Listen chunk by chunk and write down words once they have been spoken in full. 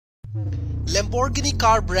Lamborghini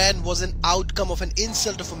car brand was an outcome of an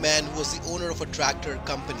insult of a man who was the owner of a tractor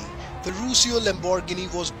company. Ferruccio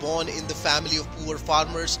Lamborghini was born in the family of poor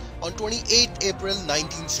farmers on 28 April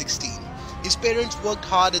 1916. His parents worked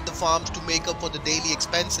hard at the farms to make up for the daily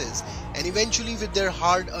expenses, and eventually with their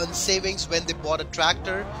hard-earned savings when they bought a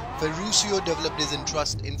tractor, Ferruccio developed his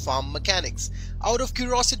interest in farm mechanics. Out of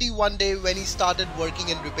curiosity, one day when he started working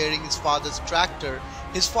and repairing his father's tractor,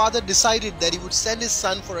 his father decided that he would send his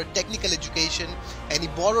son for a technical education, and he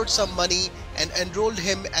borrowed some money and enrolled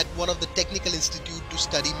him at one of the technical institutes to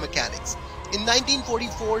study mechanics. In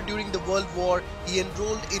 1944, during the World War, he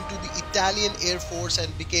enrolled into the Italian Air Force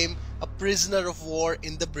and became a prisoner of war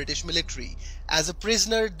in the British military. As a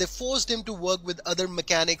prisoner, they forced him to work with other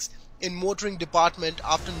mechanics in motoring department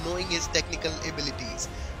after knowing his technical abilities.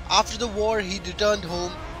 After the war, he returned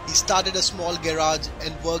home. He started a small garage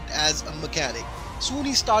and worked as a mechanic. Soon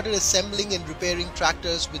he started assembling and repairing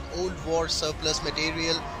tractors with old war surplus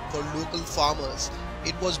material for local farmers.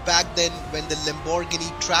 It was back then when the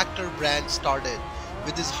Lamborghini tractor brand started.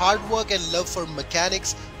 With his hard work and love for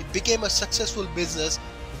mechanics, it became a successful business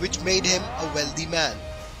which made him a wealthy man.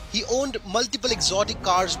 He owned multiple exotic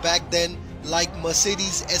cars back then like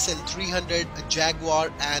Mercedes SL300, a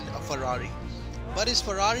Jaguar and a Ferrari. But his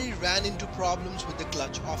Ferrari ran into problems with the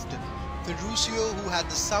clutch often. Ferruccio, who had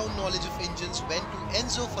the sound knowledge of engines, went to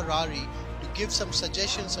Enzo Ferrari to give some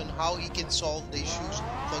suggestions on how he can solve the issues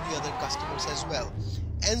for the other customers as well.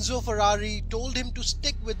 Enzo Ferrari told him to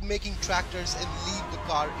stick with making tractors and leave the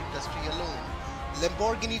car industry alone.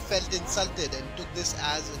 Lamborghini felt insulted and took this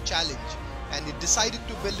as a challenge, and he decided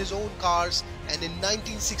to build his own cars, and in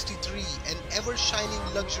 1963 an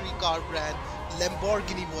ever-shining luxury car brand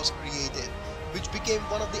Lamborghini was created, which became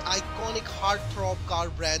one of the iconic heartthrob car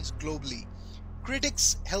brands globally.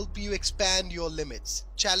 Critics help you expand your limits,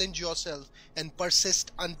 challenge yourself, and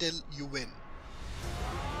persist until you win.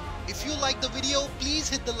 If you like the video, please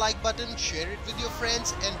hit the like button, share it with your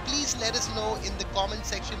friends, and please let us know in the comment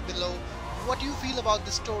section below what you feel about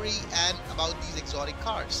the story and about these exotic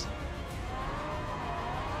cars.